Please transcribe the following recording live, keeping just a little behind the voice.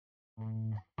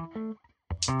Today,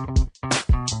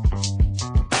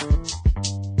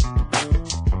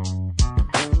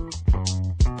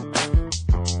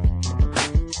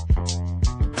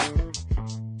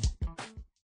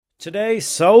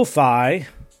 SoFi,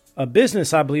 a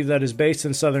business I believe that is based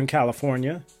in Southern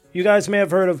California. You guys may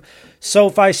have heard of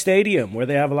SoFi Stadium, where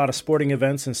they have a lot of sporting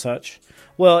events and such.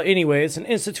 Well, anyway, it's an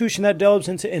institution that delves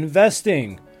into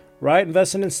investing, right?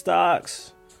 Investing in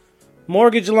stocks,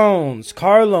 mortgage loans,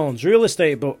 car loans, real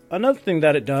estate. But another thing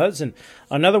that it does, and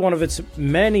another one of its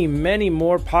many, many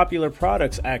more popular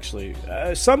products, actually,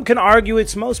 some can argue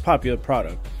its most popular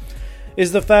product,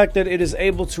 is the fact that it is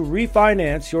able to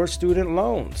refinance your student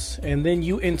loans. And then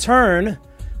you, in turn,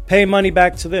 pay money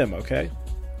back to them, okay?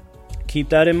 Keep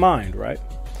that in mind, right?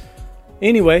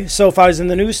 Anyway, SoFi's in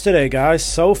the news today, guys.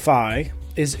 SoFi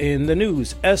is in the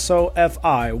news.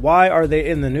 SoFi. Why are they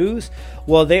in the news?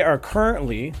 Well, they are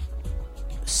currently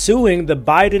suing the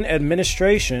Biden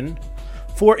administration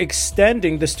for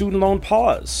extending the student loan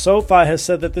pause. SoFi has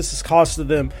said that this has costed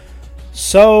them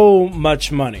so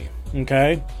much money,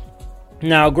 okay?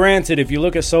 Now, granted, if you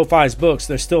look at SoFi's books,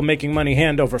 they're still making money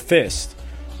hand over fist.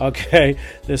 Okay?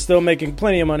 They're still making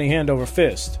plenty of money hand over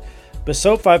fist. But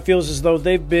SoFi feels as though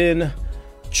they've been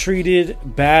treated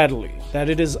badly, that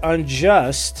it is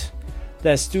unjust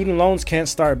that student loans can't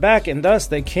start back, and thus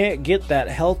they can't get that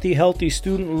healthy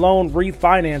student loan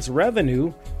refinance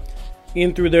revenue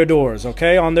in through their doors,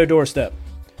 okay? On their doorstep.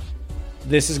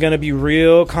 This is going to be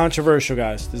real controversial,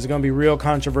 guys. This is going to be real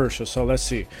controversial. So let's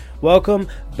see. Welcome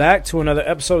back to another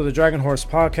episode of the Dragon Horse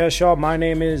Podcast, y'all. My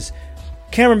name is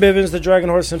Cameron Bivens, the Dragon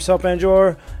Horse himself, and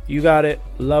your, you got it,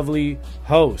 lovely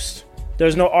host.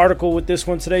 There's no article with this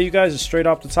one today, you guys. It's straight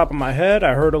off the top of my head.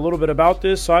 I heard a little bit about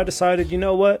this, so I decided, you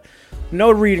know what? No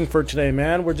reading for today,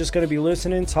 man. We're just going to be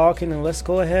listening, talking, and let's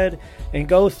go ahead and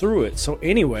go through it. So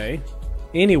anyway,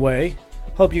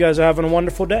 hope you guys are having a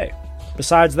wonderful day.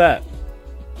 Besides that,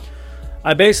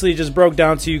 I basically just broke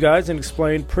down to you guys and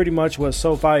explained pretty much what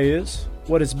SoFi is,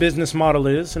 what its business model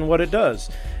is, and what it does.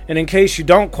 And in case you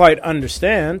don't quite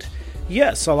understand,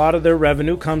 yes, a lot of their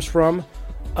revenue comes from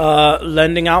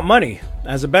lending out money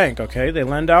as a bank, okay? They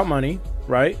lend out money,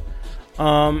 right?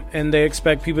 And they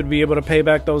expect people to be able to pay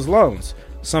back those loans,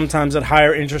 sometimes at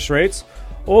higher interest rates,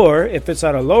 or if it's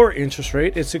at a lower interest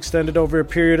rate, it's extended over a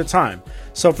period of time.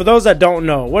 So for those that don't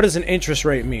know, what does an interest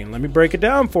rate mean? Let me break it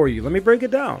down for you. Let me break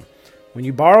it down. When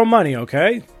you borrow money,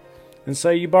 okay, and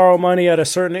say you borrow money at a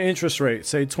certain interest rate,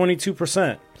 say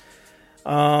 22%,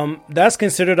 that's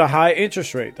considered a high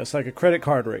interest rate. That's like a credit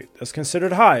card rate. That's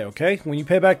considered high, okay? When you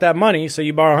pay back that money, say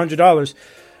you borrow $100,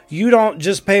 you don't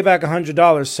just pay back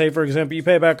 $100. Say, for example, you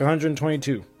pay back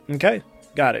 $122, okay?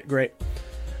 Got it, great.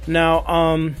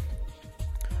 Now,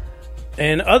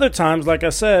 and other times, like I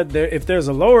said, if there's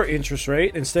a lower interest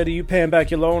rate, instead of you paying back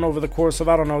your loan over the course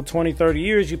of, 20, 30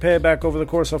 years, you pay it back over the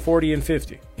course of 40 and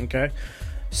 50, okay?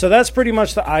 So that's pretty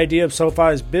much the idea of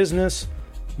SoFi's business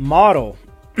model.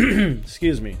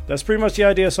 Excuse me. That's pretty much the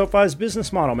idea of SoFi's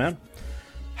business model, man.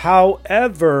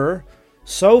 However,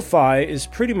 SoFi is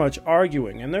pretty much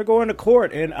arguing, and they're going to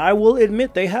court, and I will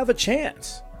admit they have a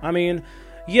chance. I mean,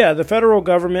 yeah, the federal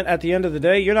government, at the end of the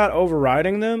day, you're not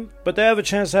overriding them, but they have a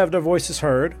chance to have their voices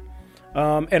heard.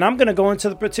 And I'm going to go into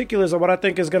the particulars of what I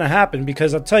think is going to happen,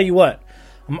 because I'll tell you what,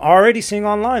 I'm already seeing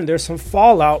online there's some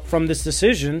fallout from this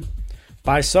decision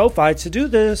by SoFi to do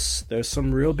this. There's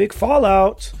some real big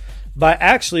fallout by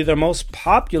actually their most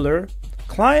popular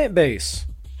client base,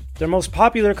 their most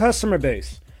popular customer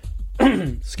base.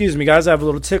 Excuse me, guys, I have a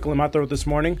little tickle in my throat this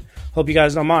morning. Hope you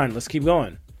guys don't mind. Let's keep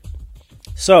going.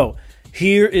 So,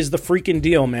 here is the freaking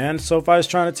deal, man. SoFi is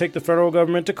trying to take the federal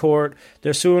government to court.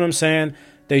 They're suing them, saying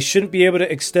they shouldn't be able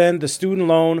to extend the student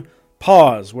loan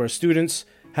pause, where students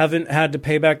haven't had to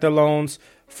pay back their loans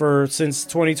since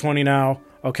 2020 now,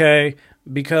 okay?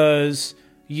 Because,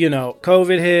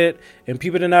 COVID hit and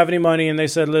people didn't have any money, and they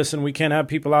said, listen, we can't have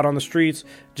people out on the streets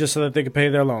just so that they could pay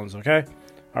their loans, okay?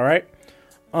 All right?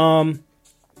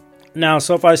 Now,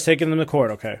 SoFi's taking them to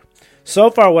court, okay? So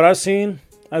far, what I've seen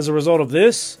as a result of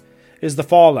this is the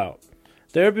fallout.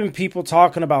 There have been people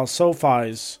talking about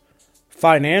SoFi's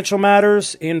financial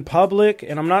matters in public,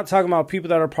 and I'm not talking about people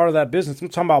that are part of that business. I'm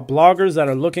talking about bloggers that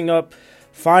are looking up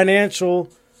financial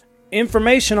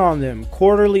information on them,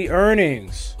 quarterly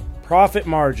earnings, profit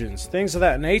margins, things of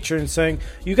that nature, and saying,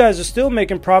 you guys are still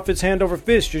making profits hand over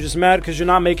fist. You're just mad because you're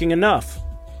not making enough,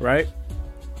 right?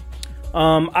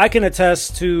 I can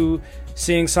attest to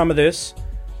seeing some of this.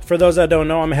 For those that don't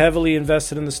know, I'm heavily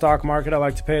invested in the stock market. I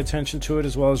like to pay attention to it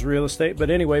as well as real estate. But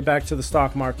anyway, back to the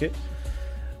stock market.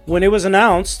 When it was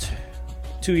announced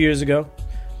 2 years ago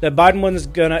that Biden was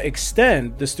going to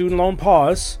extend the student loan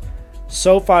pause,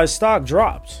 SoFi's stock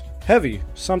dropped heavy,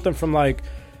 something from like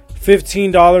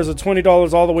 $15 or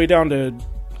 $20 all the way down to,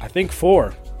 I think,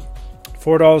 $4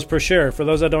 per share. For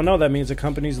those that don't know, that means the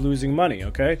company's losing money,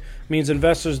 okay? It means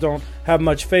investors don't have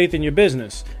much faith in your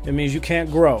business. It means you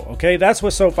can't grow, okay? That's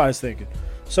what SoFi's thinking.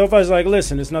 SoFi's like,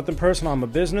 listen, it's nothing personal. I'm a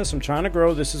business. I'm trying to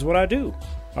grow. This is what I do,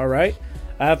 all right?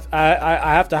 I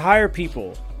have to hire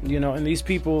people, and these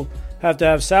people have to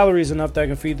have salaries enough that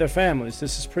can feed their families.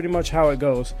 This is pretty much how it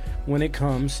goes when it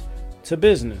comes to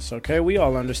business, okay? We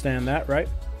all understand that, right?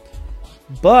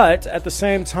 But at the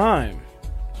same time,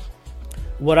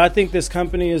 what I think this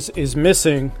company is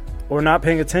missing or not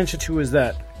paying attention to is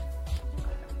that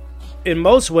in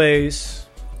most ways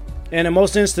and in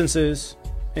most instances,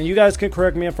 and you guys can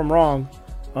correct me if I'm wrong,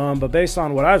 but based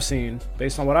on what I've seen,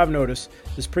 based on what I've noticed,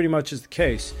 this pretty much is the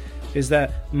case, is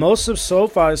that most of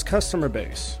SoFi's customer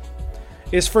base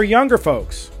is for younger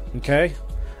folks, okay?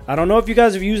 I don't know if you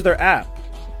guys have used their app,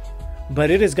 but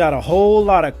it has got a whole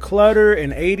lot of clutter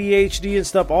and ADHD and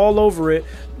stuff all over it.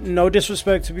 No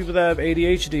disrespect to people that have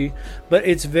ADHD, but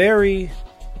it's very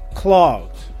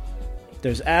clogged.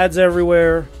 There's ads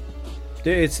everywhere.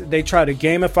 They try to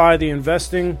gamify the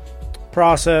investing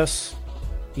process,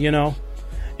 and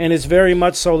it's very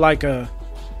much so like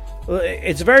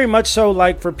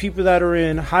for people that are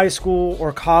in high school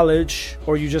or college,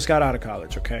 or you just got out of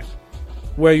college, okay?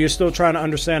 Where you're still trying to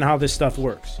understand how this stuff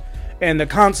works and the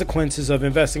consequences of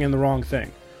investing in the wrong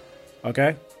thing,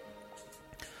 okay?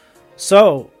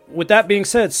 So, with that being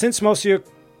said, since most of your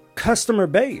customer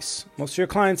base, most of your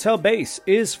clientele base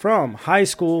is from high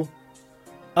school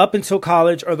up until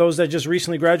college, or those that just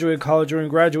recently graduated college or in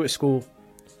graduate school,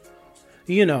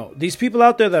 these people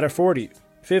out there that are 40,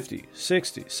 50,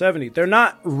 60, 70, they're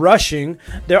not rushing.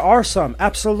 There are some,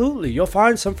 absolutely. You'll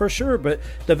find some for sure, but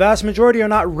the vast majority are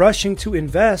not rushing to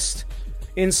invest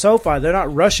in SoFi. They're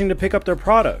not rushing to pick up their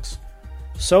products.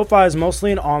 SoFi is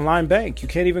mostly an online bank. You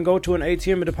can't even go to an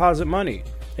ATM and deposit money,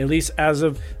 at least as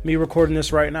of me recording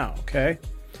this right now, okay?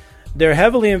 They're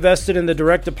heavily invested in the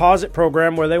direct deposit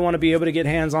program, where they want to be able to get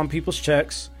hands on people's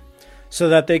checks so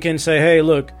that they can say, hey,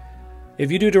 look,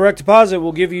 if you do direct deposit,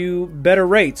 we'll give you better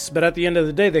rates. But at the end of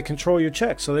the day, they control your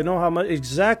checks, so they know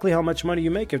exactly how much money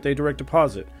you make if they direct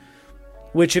deposit.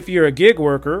 Which, if you're a gig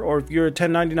worker or if you're a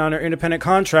 1099 or independent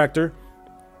contractor,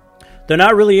 they're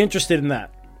not really interested in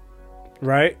that,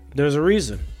 right? There's a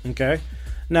reason, okay?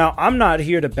 Now, I'm not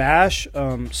here to bash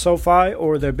SoFi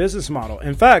or their business model.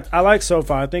 In fact, I like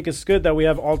SoFi. I think it's good that we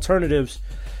have alternatives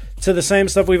to the same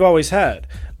stuff we've always had.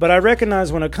 But I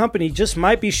recognize when a company just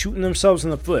might be shooting themselves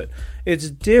in the foot. It's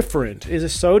different. It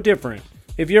is so different.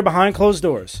 If you're behind closed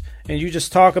doors and you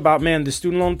just talk about, man, the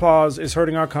student loan pause is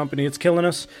hurting our company, it's killing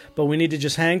us, but we need to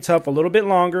just hang tough a little bit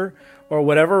longer or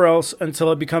whatever else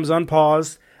until it becomes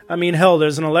unpaused. I mean, hell,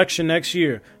 there's an election next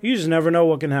year. You just never know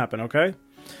what can happen, okay?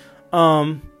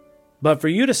 But for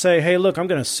you to say, hey, look, I'm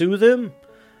going to sue them,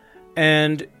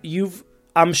 and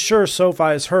I'm sure SoFi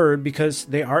has heard, because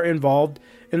they are involved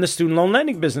in the student loan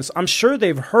lending business. I'm sure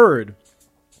they've heard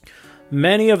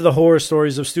many of the horror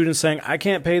stories of students saying, I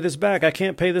can't pay this back. I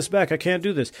can't pay this back. I can't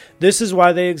do this. This is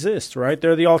why they exist, right?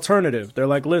 They're the alternative. They're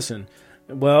like, listen,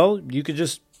 well, you could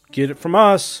just get it from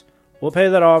us. We'll pay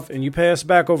that off, and you pay us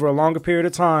back over a longer period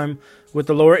of time with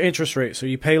the lower interest rate, so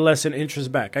you pay less in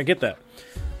interest back. I get that.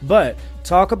 But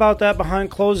talk about that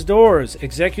behind closed doors.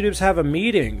 Executives have a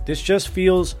meeting. This just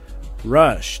feels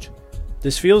rushed.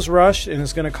 This feels rushed, and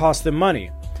it's going to cost them money.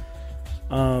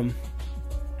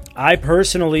 I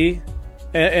personally,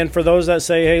 and for those that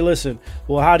say, hey, listen,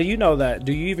 well, how do you know that?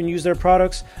 Do you even use their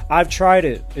products? I've tried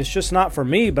it. It's just not for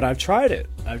me, but I've tried it.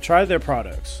 I've tried their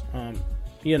products.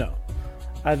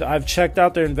 I've checked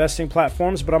out their investing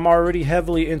platforms, but I'm already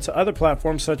heavily into other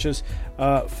platforms such as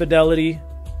Fidelity.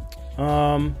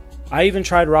 I even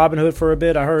tried Robinhood for a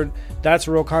bit. I heard that's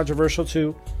real controversial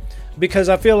too, because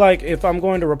I feel like if I'm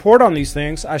going to report on these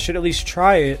things, I should at least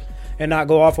try it and not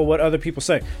go off of what other people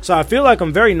say. So I feel like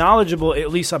I'm very knowledgeable, at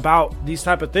least about these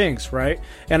type of things, right?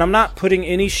 And I'm not putting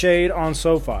any shade on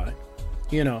SoFi,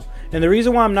 And the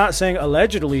reason why I'm not saying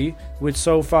allegedly with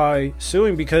SoFi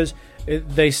suing, because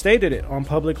they stated it on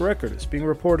public record. It's being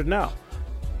reported now,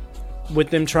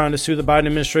 with them trying to sue the Biden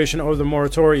administration over the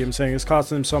moratorium, saying it's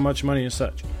costing them so much money and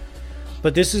such.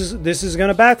 But this is going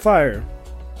to backfire.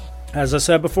 As I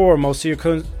said before, most of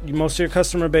your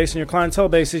customer base and your clientele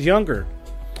base is younger.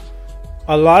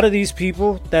 A lot of these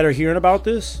people that are hearing about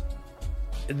this,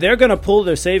 they're going to pull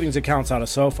their savings accounts out of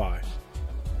SoFi.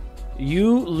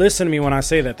 You listen to me when I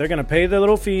say that. They're going to pay their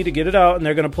little fee to get it out, and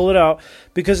they're going to pull it out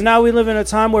because now we live in a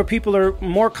time where people are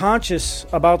more conscious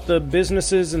about the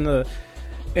businesses and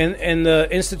the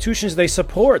institutions they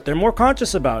support. They're more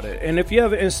conscious about it. And if you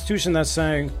have an institution that's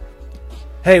saying,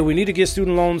 hey, we need to get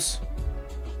student loans.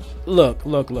 Look.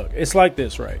 It's like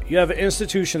this, right? You have an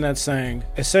institution that's saying,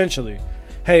 essentially,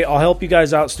 hey, I'll help you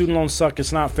guys out. Student loans suck.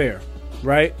 It's not fair,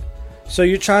 right? So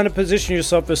you're trying to position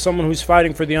yourself as someone who's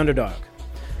fighting for the underdog.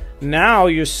 Now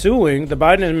you're suing the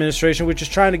Biden administration, which is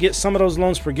trying to get some of those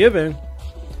loans forgiven.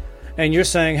 And you're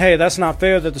saying, hey, that's not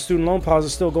fair that the student loan pause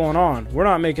is still going on. We're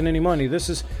not making any money. This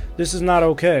is not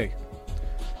okay.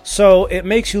 So it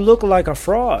makes you look like a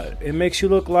fraud. It makes you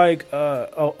look like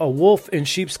a wolf in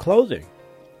sheep's clothing.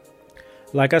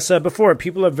 Like I said before,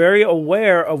 people are very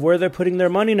aware of where they're putting their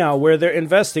money now, where they're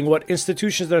investing, what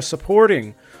institutions they're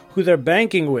supporting, who they're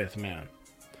banking with, man.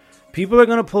 People are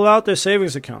going to pull out their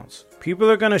savings accounts. People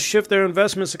are going to shift their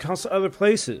investments accounts to other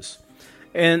places.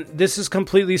 And this is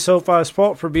completely SoFi's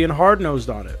fault for being hard-nosed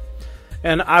on it.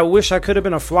 And I wish I could have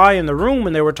been a fly in the room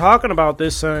when they were talking about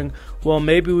this, saying, well,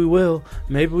 maybe we will,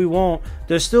 maybe we won't.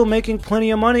 They're still making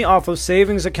plenty of money off of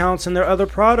savings accounts and their other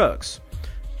products.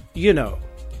 You know,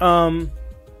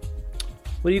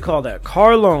 what do you call that?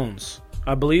 Car loans.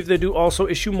 I believe they do also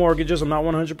issue mortgages. I'm not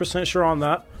 100% sure on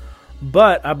that.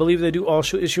 But I believe they do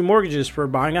also issue mortgages for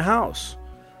buying a house.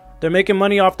 They're making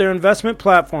money off their investment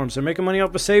platforms. They're making money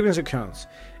off of savings accounts.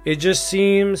 It just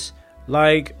seems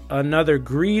like another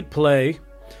greed play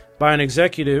by an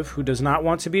executive who does not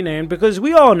want to be named, because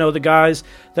we all know the guys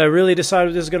that really decide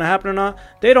if this is going to happen or not.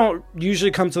 They don't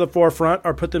usually come to the forefront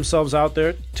or put themselves out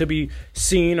there to be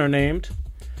seen or named.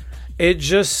 It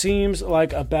just seems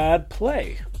like a bad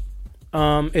play.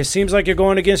 It seems like you're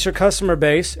going against your customer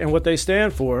base and what they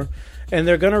stand for, and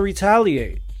they're going to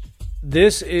retaliate.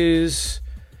 This is...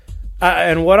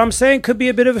 and what I'm saying could be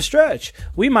a bit of a stretch.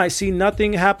 We might see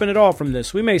nothing happen at all from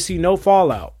this. We may see no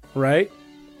fallout, right?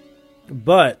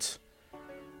 But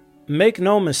make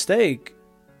no mistake,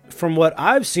 from what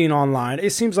I've seen online,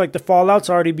 it seems like the fallout's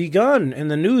already begun. And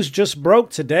the news just broke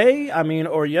today,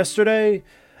 or yesterday,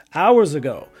 hours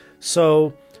ago.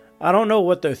 So I don't know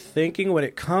what they're thinking when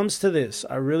it comes to this.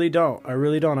 I really don't.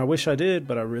 I wish I did,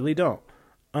 but I really don't.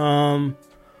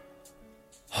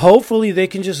 Hopefully they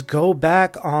can just go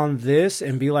back on this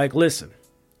and be like, listen,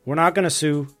 we're not going to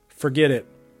sue. Forget it.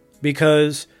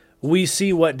 Because we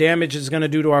see what damage it's going to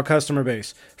do to our customer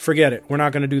base. Forget it. We're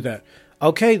not going to do that.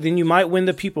 Okay, then you might win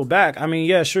the people back.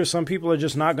 Yeah, sure. Some people are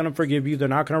just not going to forgive you. They're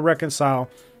not going to reconcile.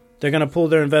 They're going to pull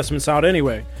their investments out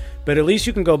anyway. But at least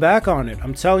you can go back on it.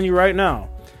 I'm telling you right now.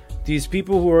 These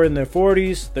people who are in their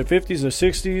 40s, their 50s, or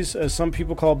 60s, as some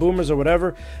people call boomers or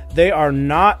whatever, they are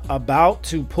not about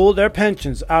to pull their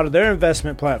pensions out of their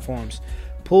investment platforms,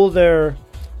 pull their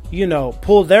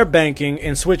banking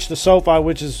and switch to SoFi,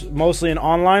 which is mostly an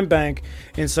online bank,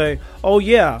 and say, oh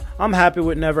yeah, I'm happy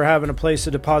with never having a place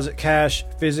to deposit cash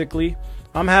physically.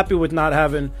 I'm happy with not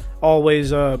having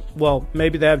always,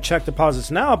 maybe they have check deposits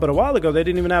now, but a while ago they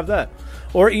didn't even have that.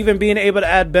 Or even being able to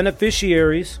add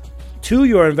beneficiaries to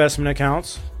your investment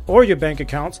accounts or your bank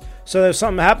accounts, so that if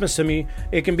something happens to me,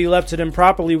 it can be left to them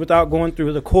properly without going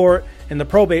through the court and the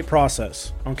probate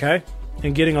process, okay?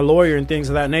 And getting a lawyer and things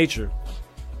of that nature.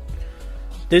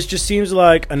 This just seems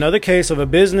like another case of a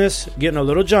business getting a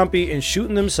little jumpy and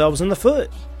shooting themselves in the foot.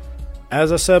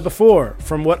 As I said before,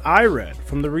 from what I read,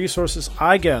 from the resources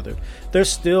I gathered, they're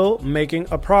still making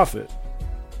a profit.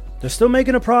 They're still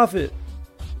making a profit.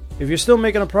 If you're still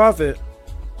making a profit,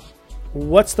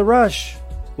 what's the rush?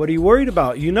 What are you worried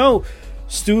about?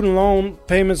 Student loan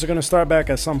payments are going to start back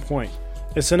at some point.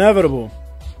 It's inevitable.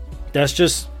 That's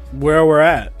just where we're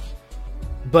at.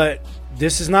 But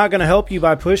this is not going to help you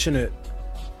by pushing it.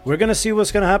 We're going to see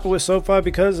what's going to happen with SoFi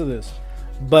because of this.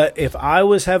 But if I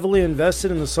was heavily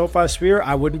invested in the SoFi sphere,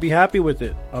 I wouldn't be happy with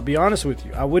it. I'll be honest with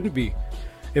you. I wouldn't be.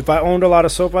 If I owned a lot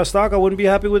of SoFi stock, I wouldn't be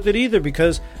happy with it either,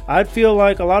 because I'd feel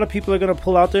like a lot of people are going to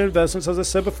pull out their investments, as I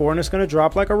said before, and it's going to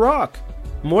drop like a rock.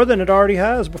 More than it already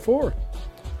has before.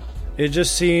 It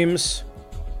just seems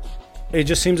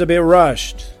a bit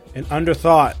rushed and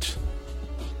underthought.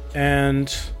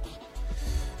 And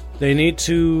they need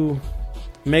to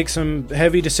make some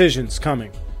heavy decisions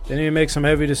coming. They need to make some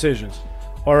heavy decisions.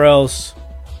 Or else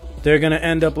they're going to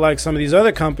end up like some of these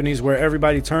other companies where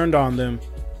everybody turned on them,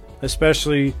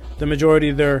 especially the majority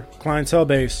of their clientele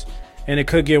base, and it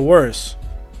could get worse.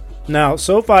 Now,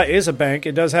 SoFi is a bank.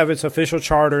 It does have its official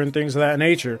charter and things of that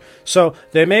nature. So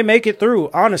they may make it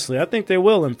through, honestly. I think they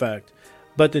will, in fact.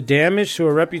 But the damage to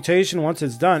a reputation, once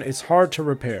it's done, it's hard to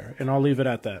repair. And I'll leave it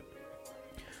at that.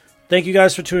 Thank you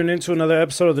guys for tuning in to another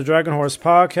episode of the Dragon Horse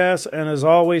Podcast. And as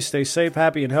always, stay safe,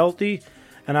 happy, and healthy.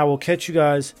 And I will catch you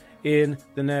guys in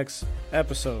the next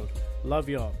episode. Love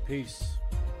y'all. Peace.